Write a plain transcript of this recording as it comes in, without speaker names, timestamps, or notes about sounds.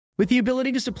With the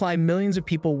ability to supply millions of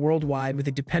people worldwide with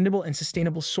a dependable and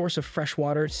sustainable source of fresh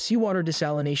water, seawater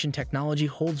desalination technology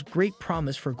holds great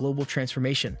promise for global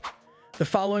transformation. The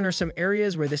following are some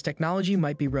areas where this technology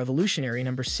might be revolutionary.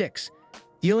 Number 6.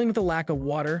 Dealing with the lack of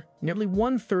water. Nearly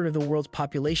one-third of the world's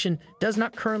population does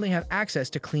not currently have access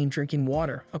to clean drinking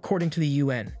water, according to the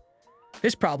UN.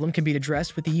 This problem can be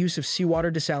addressed with the use of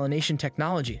seawater desalination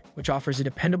technology, which offers a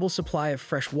dependable supply of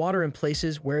fresh water in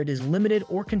places where it is limited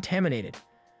or contaminated.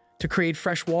 To create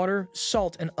fresh water,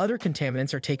 salt and other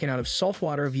contaminants are taken out of salt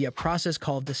water via a process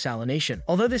called desalination.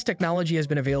 Although this technology has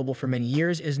been available for many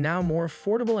years, it is now more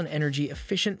affordable and energy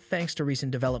efficient thanks to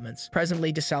recent developments.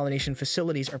 Presently, desalination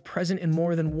facilities are present in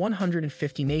more than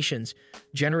 150 nations,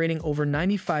 generating over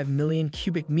 95 million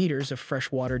cubic meters of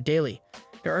fresh water daily.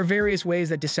 There are various ways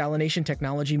that desalination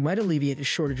technology might alleviate the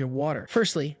shortage of water.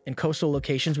 Firstly, in coastal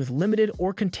locations with limited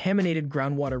or contaminated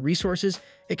groundwater resources,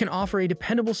 it can offer a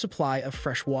dependable supply of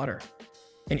fresh water.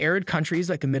 In arid countries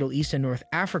like the Middle East and North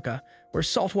Africa, where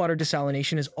saltwater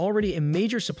desalination is already a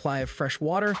major supply of fresh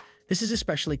water, this is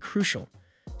especially crucial.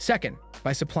 Second,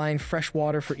 by supplying fresh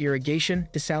water for irrigation,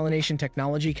 desalination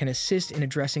technology can assist in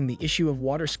addressing the issue of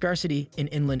water scarcity in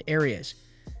inland areas.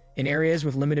 In areas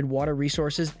with limited water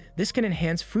resources, this can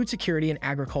enhance food security and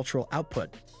agricultural output.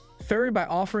 Third, by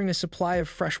offering a supply of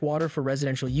fresh water for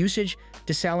residential usage,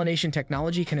 desalination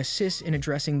technology can assist in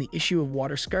addressing the issue of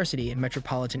water scarcity in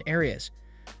metropolitan areas.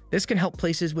 This can help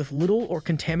places with little or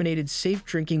contaminated safe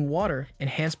drinking water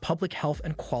enhance public health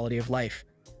and quality of life.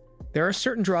 There are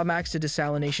certain drawbacks to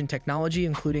desalination technology,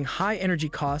 including high energy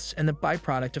costs and the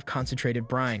byproduct of concentrated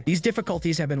brine. These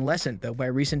difficulties have been lessened, though, by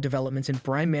recent developments in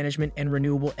brine management and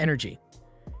renewable energy.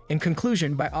 In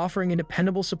conclusion, by offering a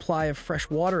dependable supply of fresh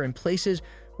water in places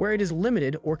where it is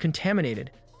limited or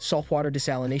contaminated, saltwater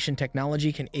desalination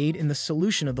technology can aid in the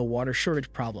solution of the water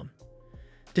shortage problem.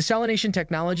 Desalination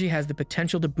technology has the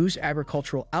potential to boost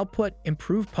agricultural output,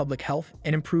 improve public health,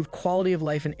 and improve quality of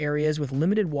life in areas with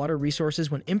limited water resources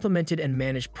when implemented and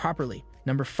managed properly.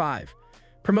 Number 5.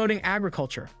 Promoting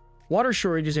agriculture. Water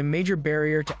shortage is a major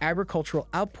barrier to agricultural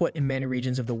output in many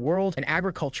regions of the world, and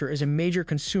agriculture is a major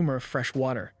consumer of fresh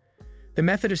water. The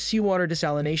method of seawater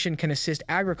desalination can assist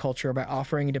agriculture by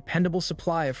offering a dependable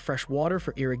supply of fresh water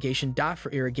for irrigation. For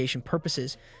irrigation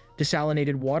purposes,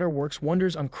 desalinated water works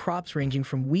wonders on crops ranging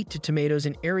from wheat to tomatoes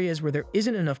in areas where there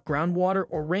isn't enough groundwater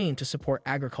or rain to support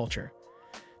agriculture.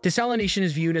 Desalination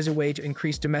is viewed as a way to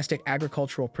increase domestic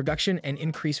agricultural production and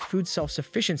increase food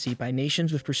self-sufficiency by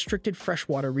nations with restricted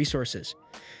freshwater resources.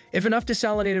 If enough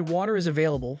desalinated water is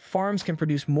available, farms can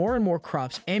produce more and more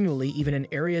crops annually, even in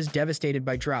areas devastated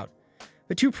by drought.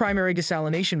 The two primary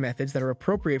desalination methods that are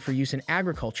appropriate for use in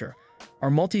agriculture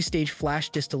are multi-stage flash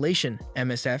distillation,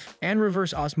 MSF, and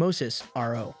reverse osmosis,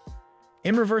 RO.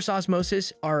 In reverse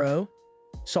osmosis, RO,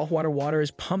 saltwater water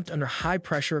is pumped under high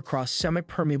pressure across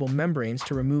semipermeable membranes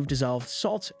to remove dissolved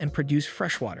salts and produce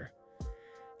fresh water.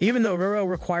 Even though RO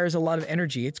requires a lot of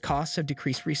energy, its costs have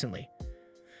decreased recently.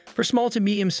 For small to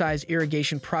medium-sized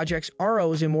irrigation projects,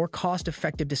 RO is a more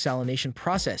cost-effective desalination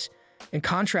process. In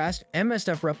contrast,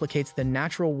 MSF replicates the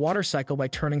natural water cycle by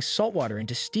turning saltwater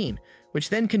into steam, which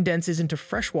then condenses into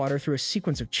fresh water through a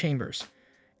sequence of chambers.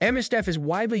 MSF is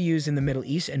widely used in the Middle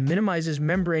East and minimizes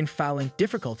membrane fouling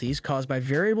difficulties caused by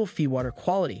variable feedwater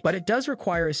quality, but it does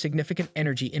require a significant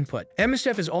energy input.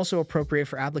 MSF is also appropriate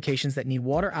for applications that need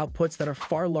water outputs that are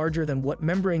far larger than what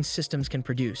membrane systems can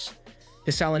produce.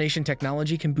 Desalination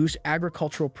technology can boost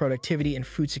agricultural productivity and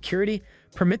food security,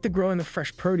 permit the growing of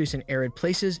fresh produce in arid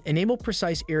places, enable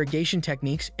precise irrigation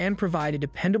techniques, and provide a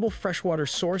dependable freshwater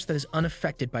source that is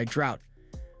unaffected by drought.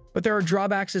 But there are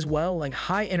drawbacks as well, like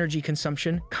high energy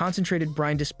consumption, concentrated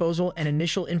brine disposal, and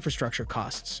initial infrastructure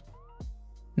costs.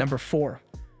 Number 4.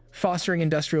 Fostering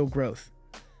industrial growth.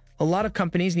 A lot of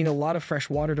companies need a lot of fresh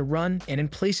water to run, and in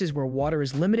places where water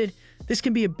is limited, this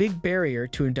can be a big barrier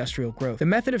to industrial growth. The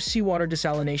method of seawater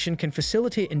desalination can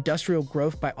facilitate industrial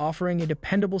growth by offering a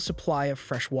dependable supply of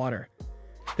fresh water.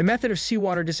 The method of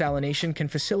seawater desalination can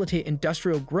facilitate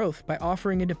industrial growth by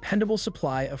offering a dependable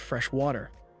supply of fresh water.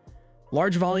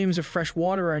 Large volumes of fresh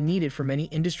water are needed for many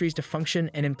industries to function,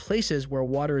 and in places where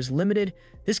water is limited,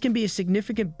 this can be a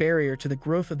significant barrier to the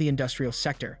growth of the industrial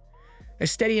sector. A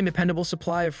steady and dependable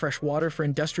supply of fresh water for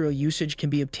industrial usage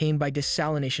can be obtained by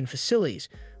desalination facilities,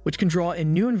 which can draw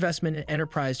in new investment and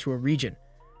enterprise to a region.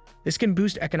 This can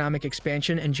boost economic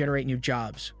expansion and generate new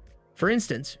jobs. For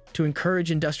instance, to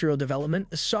encourage industrial development,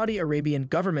 the Saudi Arabian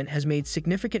government has made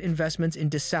significant investments in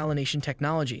desalination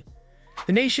technology.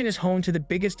 The nation is home to the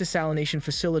biggest desalination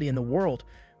facility in the world,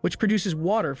 which produces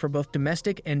water for both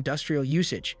domestic and industrial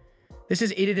usage. This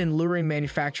has aided in luring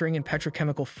manufacturing and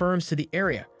petrochemical firms to the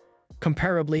area,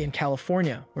 Comparably, in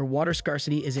California, where water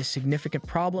scarcity is a significant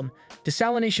problem,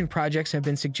 desalination projects have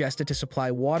been suggested to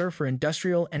supply water for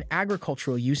industrial and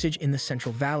agricultural usage in the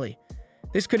Central Valley.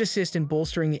 This could assist in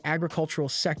bolstering the agricultural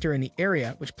sector in the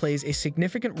area, which plays a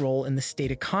significant role in the state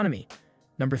economy.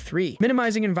 Number 3.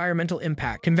 Minimizing environmental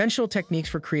impact. Conventional techniques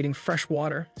for creating fresh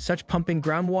water, such pumping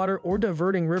groundwater or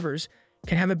diverting rivers,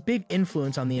 can have a big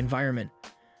influence on the environment.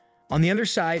 On the other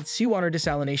side, seawater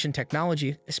desalination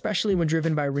technology, especially when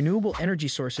driven by renewable energy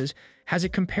sources, has a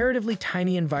comparatively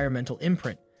tiny environmental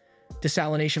imprint.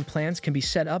 Desalination plants can be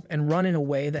set up and run in a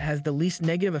way that has the least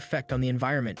negative effect on the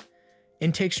environment.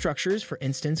 Intake structures, for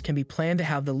instance, can be planned to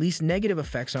have the least negative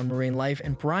effects on marine life,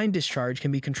 and brine discharge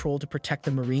can be controlled to protect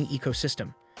the marine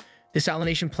ecosystem.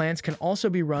 Desalination plants can also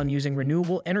be run using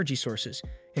renewable energy sources,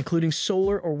 including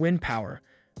solar or wind power,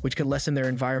 which could lessen their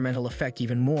environmental effect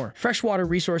even more. Freshwater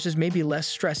resources may be less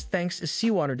stressed thanks to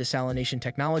seawater desalination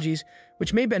technologies,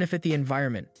 which may benefit the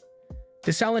environment.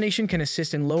 Desalination can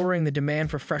assist in lowering the demand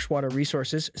for freshwater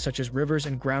resources, such as rivers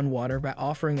and groundwater, by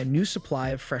offering a new supply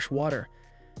of fresh water.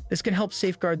 This can help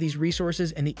safeguard these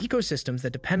resources and the ecosystems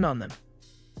that depend on them.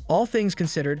 All things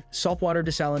considered, saltwater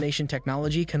desalination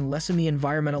technology can lessen the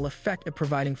environmental effect of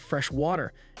providing fresh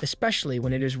water, especially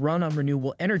when it is run on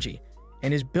renewable energy,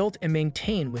 and is built and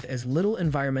maintained with as little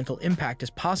environmental impact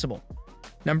as possible.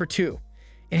 Number 2.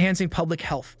 Enhancing public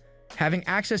health. Having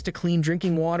access to clean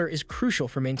drinking water is crucial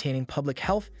for maintaining public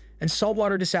health, and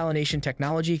saltwater desalination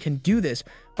technology can do this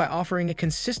by offering a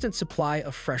consistent supply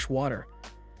of fresh water.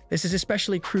 This is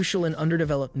especially crucial in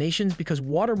underdeveloped nations because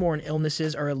waterborne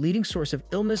illnesses are a leading source of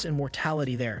illness and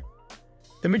mortality there.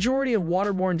 The majority of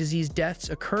waterborne disease deaths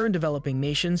occur in developing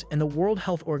nations, and the World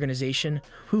Health Organization,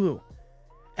 WHO,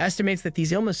 estimates that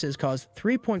these illnesses cause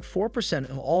 3.4%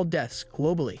 of all deaths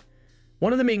globally.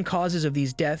 One of the main causes of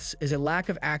these deaths is a lack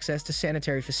of access to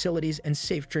sanitary facilities and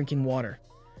safe drinking water.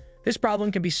 This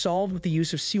problem can be solved with the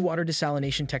use of seawater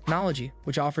desalination technology,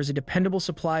 which offers a dependable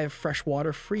supply of fresh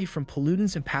water free from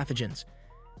pollutants and pathogens.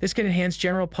 This can enhance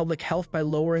general public health by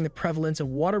lowering the prevalence of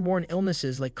waterborne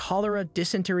illnesses like cholera,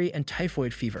 dysentery, and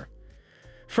typhoid fever.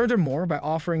 Furthermore, by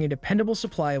offering a dependable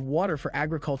supply of water for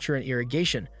agriculture and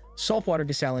irrigation, saltwater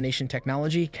desalination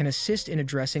technology can assist in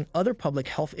addressing other public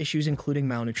health issues, including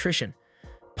malnutrition.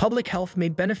 Public health may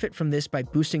benefit from this by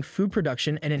boosting food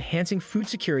production and enhancing food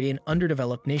security in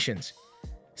underdeveloped nations.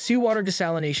 Seawater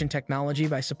desalination technology,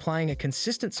 by supplying a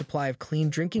consistent supply of clean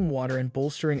drinking water and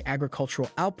bolstering agricultural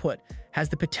output, has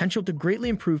the potential to greatly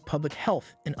improve public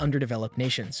health in underdeveloped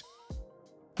nations.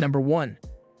 Number 1.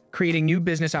 Creating new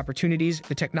business opportunities.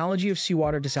 The technology of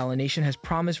seawater desalination has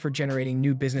promise for generating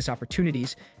new business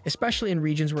opportunities, especially in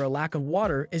regions where a lack of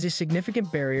water is a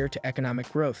significant barrier to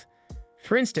economic growth.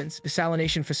 For instance,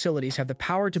 desalination facilities have the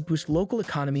power to boost local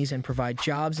economies and provide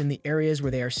jobs in the areas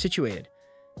where they are situated.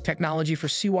 Technology for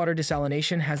seawater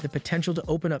desalination has the potential to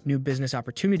open up new business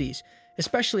opportunities,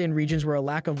 especially in regions where a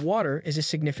lack of water is a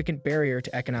significant barrier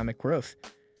to economic growth.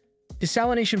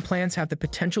 Desalination plants have the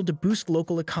potential to boost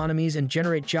local economies and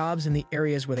generate jobs in the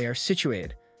areas where they are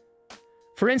situated.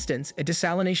 For instance, a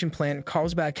desalination plant in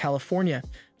Carlsbad, California,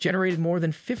 generated more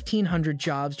than 1,500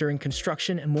 jobs during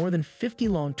construction and more than 50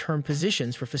 long-term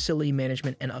positions for facility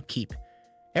management and upkeep.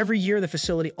 Every year, the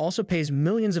facility also pays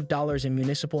millions of dollars in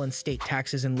municipal and state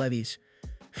taxes and levies.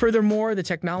 Furthermore, the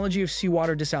technology of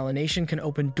seawater desalination can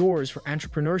open doors for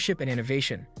entrepreneurship and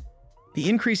innovation. The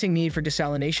increasing need for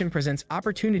desalination presents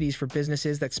opportunities for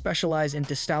businesses that specialize in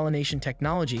desalination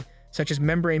technology, such as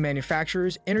membrane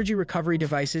manufacturers, energy recovery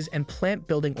devices, and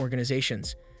plant-building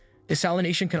organizations.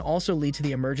 Desalination can also lead to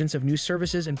the emergence of new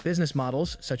services and business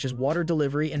models, such as water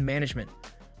delivery and management.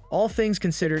 All things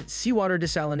considered, seawater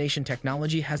desalination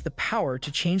technology has the power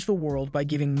to change the world by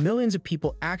giving millions of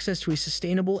people access to a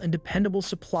sustainable and dependable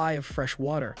supply of fresh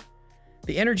water.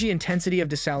 The energy intensity of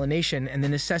desalination and the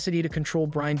necessity to control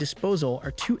brine disposal are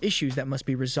two issues that must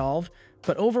be resolved,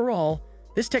 but overall,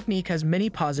 this technique has many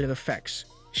positive effects.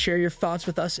 Share your thoughts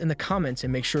with us in the comments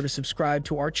and make sure to subscribe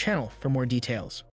to our channel for more details.